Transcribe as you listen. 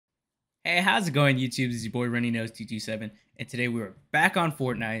Hey, how's it going, YouTube? This is your boy Runny Nose 227, and today we are back on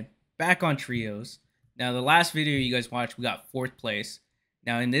Fortnite, back on trios. Now, the last video you guys watched, we got 4th place.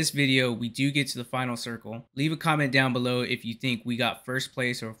 Now, in this video, we do get to the final circle. Leave a comment down below if you think we got 1st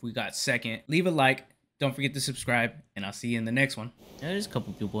place or if we got 2nd. Leave a like, don't forget to subscribe, and I'll see you in the next one. Yeah, there's a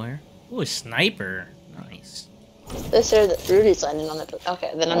couple people here. Ooh, a sniper. Nice. They said that Rudy's landing on the.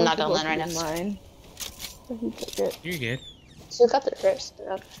 Okay, then I'm not gonna land right now. Mine. You're good. So who got there first?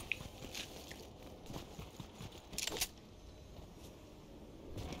 Okay.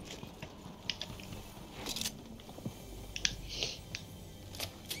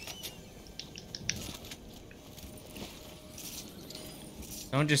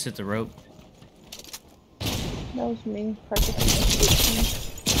 Don't just hit the rope. That was me. No,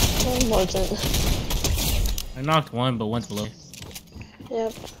 it wasn't. I knocked one, but one's below.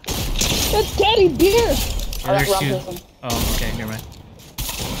 Yep. That's Daddy Beer! Yeah, there's two. Oh, okay, never mind.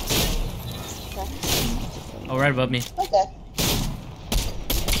 Okay. Oh, right above me. Okay.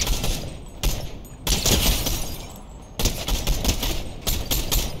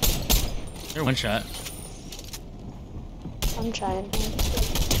 They're one shot. I'm trying.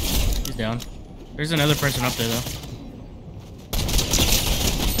 He's down. There's another person up there, though.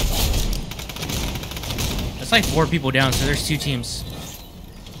 That's like 4 people down, so there's 2 teams.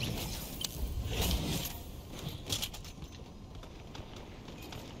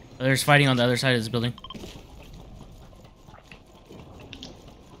 Oh, there's fighting on the other side of this building.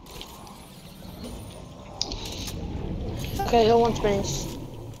 Okay, who wants minis?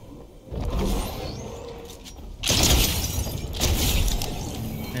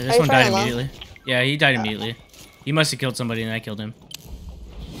 Yeah, this one died immediately. Yeah, he died immediately. He must have killed somebody and I killed him.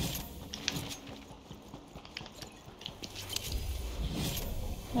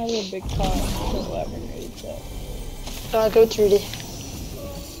 I have a big car. So whoever needs it. Go with Rudy.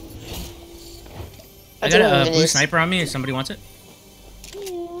 I got a blue sniper on me if somebody wants it.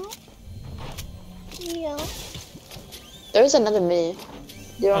 Yeah. There's another mini.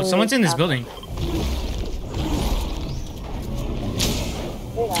 Oh, someone's in this building.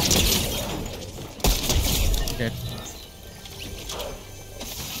 Dead.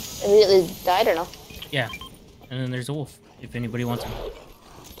 Immediately died or no? Yeah. And then there's a wolf, if anybody wants him.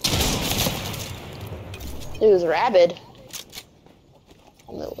 It was rabid.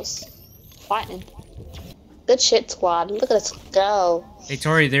 And it was fighting. Good shit, squad. Look at us go. Hey,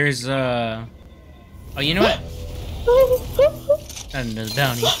 Tori, there's, Oh, you know what? Not another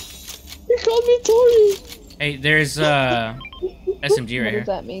bounty. You called me Tori. Hey, there's, SMG right What here. does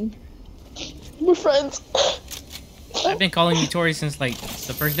that mean? We're friends. I've been calling you Tori since, like,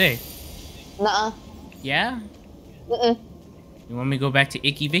 the first day. Nuh-uh. Yeah? Mm-mm. You want me to go back to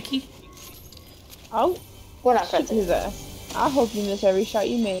Icky Vicky? Oh, We're not friends. his ass. I hope you miss every shot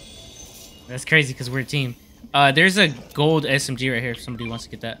you make. That's crazy, because we're a team. There's a gold SMG right here if somebody wants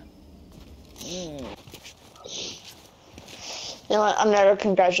to get that. You know what? I'm never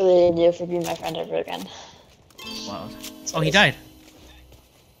congratulating you for being my friend ever again. Wow. Oh, he died.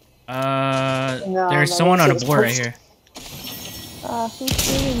 No, there's someone on a board right here. Who's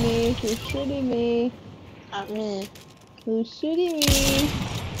shooting me? Who's shooting me? Not me. Who's shooting me?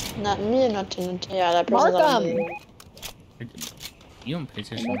 Not me, not yeah, that person's Mark not 'em. me. You don't pay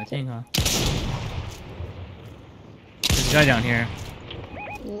attention to my thing, huh? There's a guy down here.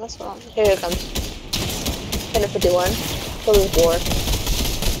 That's wrong. Here it comes. 151. Kill his board.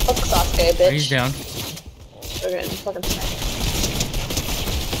 Fuck Sasuke, Oh, bitch. he's down. We're getting fucking smacked.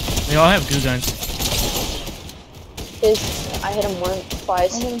 They all have goo guns. I hit him once,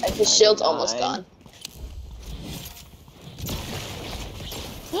 twice, and his shield's almost gone.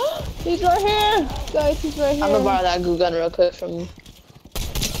 He's right here! Guys, he's right here. I'm gonna borrow that goo gun real quick from you.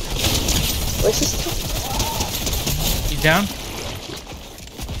 Where's his sister? He's down.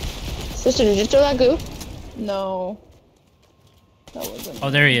 Sister, did you throw that goo? No. That wasn't. Oh,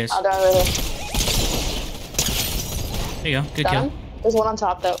 there he is. I'll down right here. There you go. Good Got kill. him? There's one on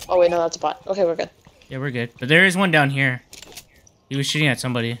top though. Oh wait, no, that's a bot. Okay, we're good. Yeah, we're good. But there is one down here. He was shooting at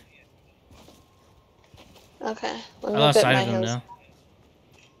somebody. Okay. I Let me lost put sight my of him, heals. though.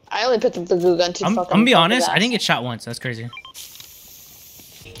 I only picked up the goo gun to I'm fucking. gonna be fuck honest, his I didn't ass. get shot once. That's crazy.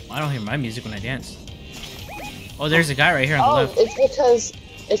 I don't hear my music when I dance. Oh, there's a guy right here on the left. It's because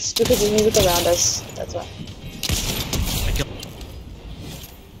there's music around us. That's why. I killed.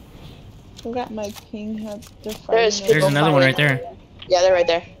 Okay. My king had the There's There's another one right there. Yeah, they're right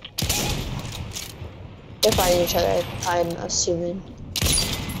there. They're fighting each other, I'm assuming.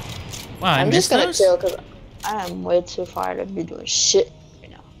 Wow, I'm just gonna those? chill because I am way too far to be doing shit right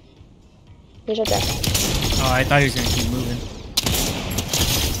now. He's right there. Oh, I thought he was gonna keep moving.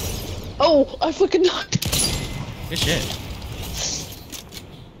 Oh, I fucking knocked. Good shit.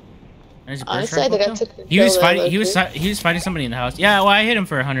 Nice Honestly, I think I took the he was kill fighting. there, He was fighting somebody in the house. Yeah, well, I hit him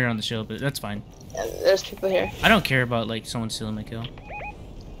for 100 on the shield, but that's fine. yeah, there's people here. I don't care about like someone stealing my kill.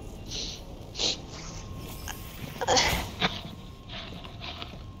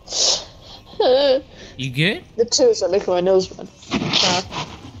 You good? The tears are making my nose run.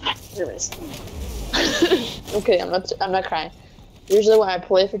 Anyways. Okay, I'm not crying. Usually when I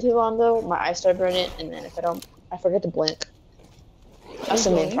play for too long though, my eyes start burning, and then if I don't, I forget to blink. That's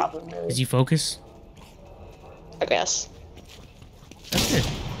the main problem, really. Is he focus? I guess. That's good.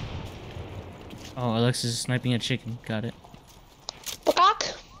 Oh, Alexis is sniping a chicken. Got it. Peacock.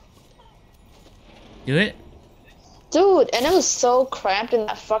 Do it. Dude, and it was so cramped in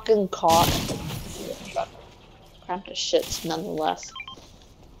that fucking car. Cramped as shit, nonetheless.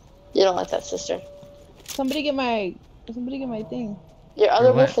 You don't like that, sister. Somebody get my thing. Your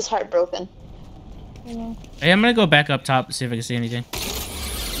other what? roof is heartbroken. I know. Hey, I'm gonna go back up top to see if I can see anything.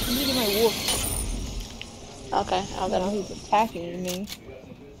 Somebody get my wolf. Okay, I'll get Now him. he's attacking me.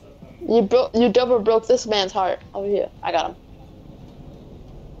 You double broke this man's heart. Over here. I got him.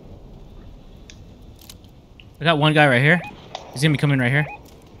 I got one guy right here. He's gonna be coming right here.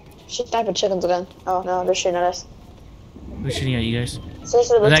 She's sniping chickens again. Oh no, they're shooting at us. Who's shooting at you guys?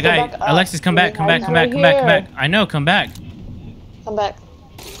 Seriously, Oh, let's that go guy, back up. Alexis, come back, come back, come back, come back, come back. I know, come back. Come back.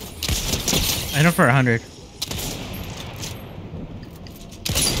 I know for 100.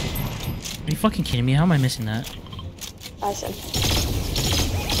 Are you fucking kidding me? How am I missing that? I said.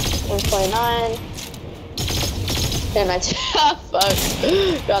 129. Damn, I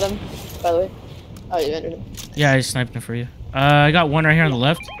fuck. Got him, by the way. Oh, you entered him. Yeah, I sniped him for you. I got one right here on the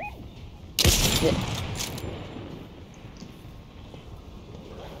left. Yeah.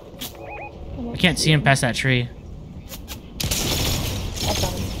 I can't see him past that tree. I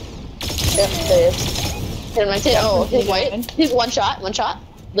found him. Yep, there he is. Hit him right there. Oh, he's white. He's one shot.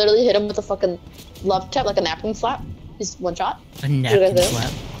 Literally hit him with a fucking love tap, like a napkin slap. He's one shot. A napkin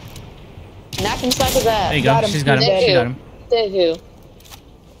slap. Napkin slap is that. There you go. She's got him. She got him. Thank you.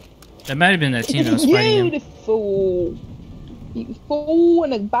 That might have been that team that was fighting him. Beautiful. You fool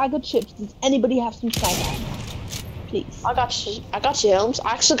and a bag of chips. Does anybody have some side? Please. I got you, Holmes.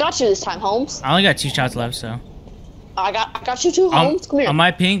 I actually got you this time, Holmes. I only got 2 shots left, so. I got you too, Holmes. Come here. On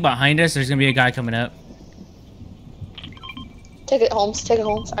my ping behind us, there's gonna be a guy coming up. Take it, Holmes. Take it,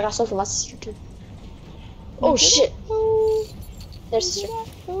 Holmes. I got stuff for my sister too. Oh shit. There's sister.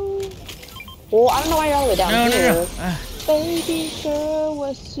 Well, I don't know why you're all the way down here. No. Baby girl,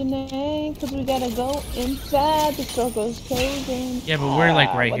 what's your name? Cause we gotta go inside the circle's closing. Yeah, but we're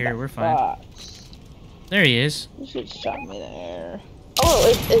like right here. We're fine. Fuck? There he is. You should shot me there. Oh,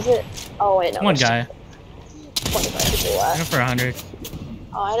 is it? Oh wait, no. One guy. 25 people I left. know for 100.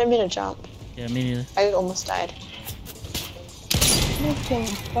 Oh, I didn't mean to jump. Yeah, me neither. I almost died. I'm gonna kill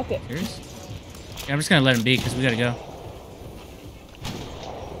him. Fuck it. Serious? Yeah, I'm just gonna let him be because we gotta go.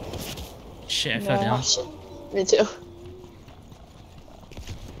 Shit, I fell No. down. Oh shit. Me too.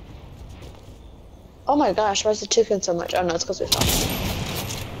 Oh my gosh, why is the chicken so much? Oh no, it's because we fell.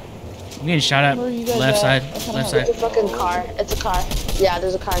 I'm getting shot at Where are you guys left at? side. I kinda Left have- side. It's a fucking car. It's a car. Yeah,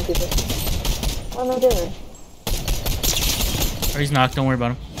 there's a car and people. What am I doing? Or he's knocked. Don't worry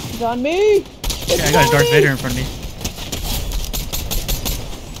about him. He's on me. Shit, I got a Darth Vader in front of me.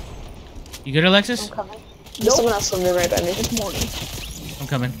 You good, Alexis? I'm coming. There's someone else swimming right by me. It's morning. I'm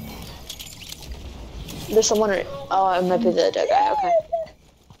coming. There's someone right. Oh, it might be the dead guy. Okay.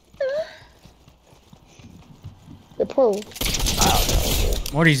 The poor. Oh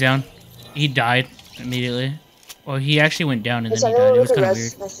no. Morty's down. He died immediately. Well, he actually went down and Is then he died. It was kind of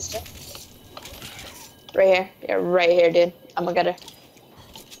weird. my sister? Right here. Yeah, right here, dude. I'm gonna get her.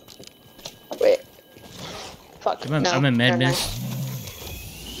 Wait. Fuck. I'm no. in med never mind. miss.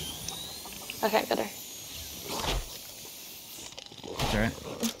 I can't get her. That's alright.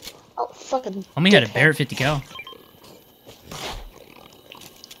 Oh, fucking. Homie had a dickhead. Barrett 50 cal.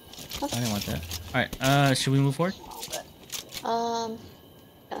 I didn't want that. Alright, should we move forward?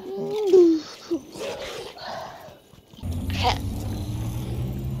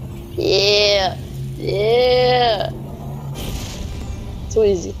 Yeah. Yeah. Too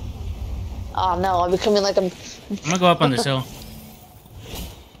easy. Oh no, I'm becoming like I'm gonna go up on this hill.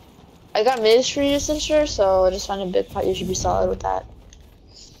 I got mids for you, sister, so just find a big pot. You should be solid with that.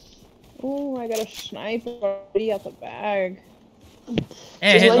 Oh, I got a sniper already out the bag.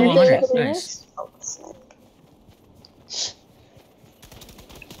 Hey, I hit level 100. Nice. Oh, snipe.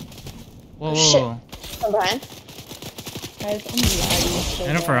 Whoa, Shit. whoa, whoa. Oh, Brian. Guys, I'm lagging so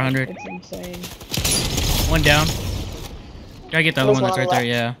Hit him for bad. 100. It's insane. One down. Gotta get the other There's one that's one right on there, the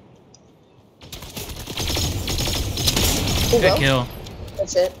yeah. Good kill.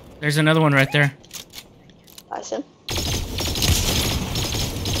 That's it. There's another one right there. I see him.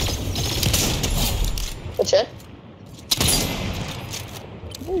 That's it.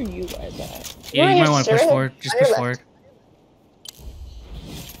 Where are you guys at? Yeah, you might want to push forward. Just push forward.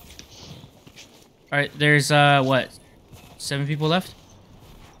 All right, there's what? 7 people left?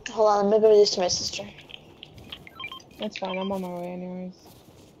 Hold on, let me give these to my sister. That's fine. I'm on my way anyways.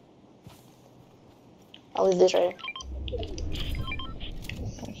 I'll leave these right here.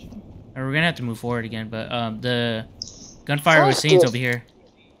 We're gonna have to move forward again, but the gunfire was scenes over here.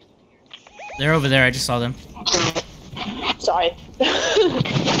 They're over there. I just saw them. Sorry.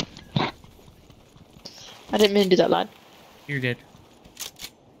 I didn't mean to do that, lad. You're good.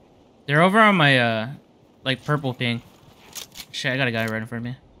 They're over on my like purple ping. Shit, I got a guy right in front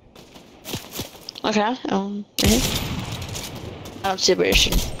of me. Okay. Right here. I don't see where you're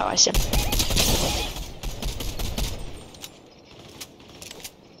shooting. Oh, I see him.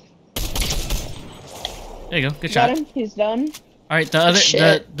 There you go. Good Got shot. him. He's done. All right,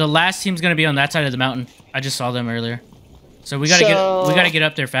 the last team's gonna be on that side of the mountain. I just saw them earlier, so we gotta get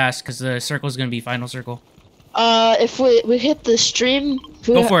up there fast because the circle's gonna be final circle. If we hit the stream,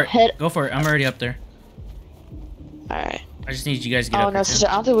 Go for it. Go for it. I'm already up there. All right. I just need you guys to get up Oh no, there. sister,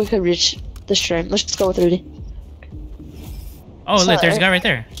 I don't think we could reach the stream. Let's just go with Rudy. Oh, look, there's a guy right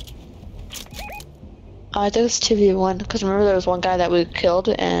there. I think it's 2v1 because remember there was one guy that we killed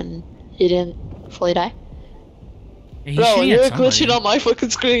and he didn't fully die. Yeah, he's Bro, shooting you're at somebody. glitching on my fucking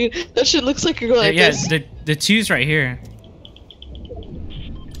screen. That shit looks like you're going like Yeah, this. the two's right here.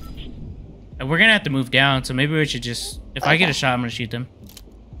 And we're gonna have to move down, so maybe we should just. If I get a shot, I'm gonna shoot them.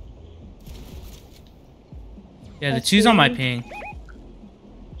 Yeah, the two's on my ping.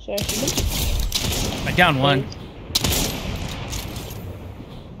 Should I shoot him? I down one.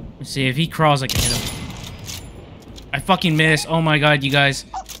 Let's see if he crawls, I can hit him. I fucking missed. Oh my god, you guys.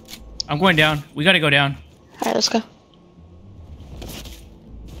 I'm going down. We gotta go down. Alright, let's go.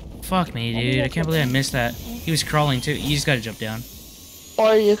 Fuck me, dude. I can't believe I missed that. He was crawling too. You just gotta jump down.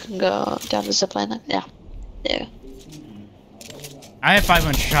 Or you can go down the zipline then. Yeah. Yeah. I have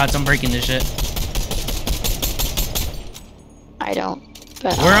 500 shots. I'm breaking this shit. I don't.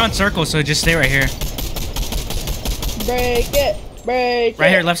 But, We're on circle, so just stay right here. Break it. Break it.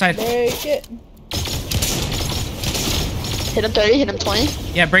 Right here, left side. Break it. hit him 30, hit him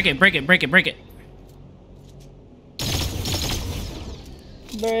 20. Yeah, break it, break it, break it, break it.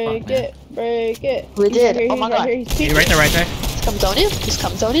 Break Fuck, it. Break it. We He's did. Right here, Oh my he's god. Right here. He's Hey, right there, right there. He's come zone you. He's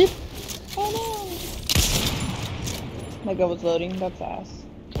come zone you. Oh no. My gun was loading. That's ass.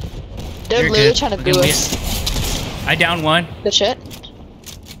 They're You're literally good. trying to Okay, boo we- us. I down one. Good shit.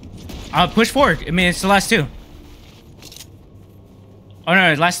 Push forward. I mean, it's the last two. Oh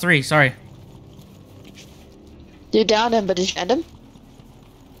no, last three. Sorry. You downed him, but did you end him?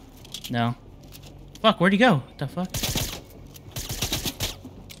 No. Fuck, where'd he go? What the fuck?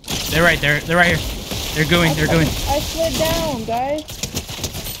 They're right there. They're right here. They're going. They're going. I slid down, guys.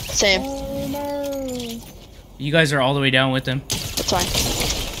 Same. Oh no. You guys are all the way down with them. That's fine.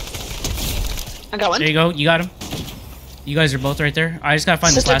 I got one. There you go. You got him. You guys are both right there. I just gotta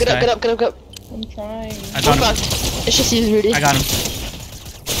find this Sister, last get up, guy. get up, get up, get up. I'm trying. I got him. Fuck. It's just you, Rudy. I got him.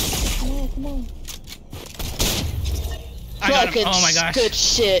 Come on, come on. I got him. Fucking Oh my gosh. Good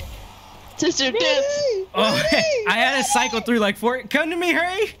shit. Sister dance. Oh, I had to cycle through like 4. Come to me,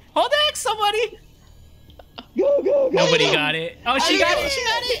 hurry! Hold X, somebody! Go, go, go. Nobody go. got it. Oh, she got it. She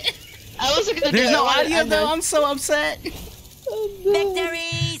got it. I wasn't gonna There's do it. no I audio wanted- though. I'm so upset. Oh, no.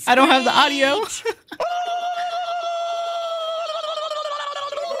 Victory! I don't have the audio.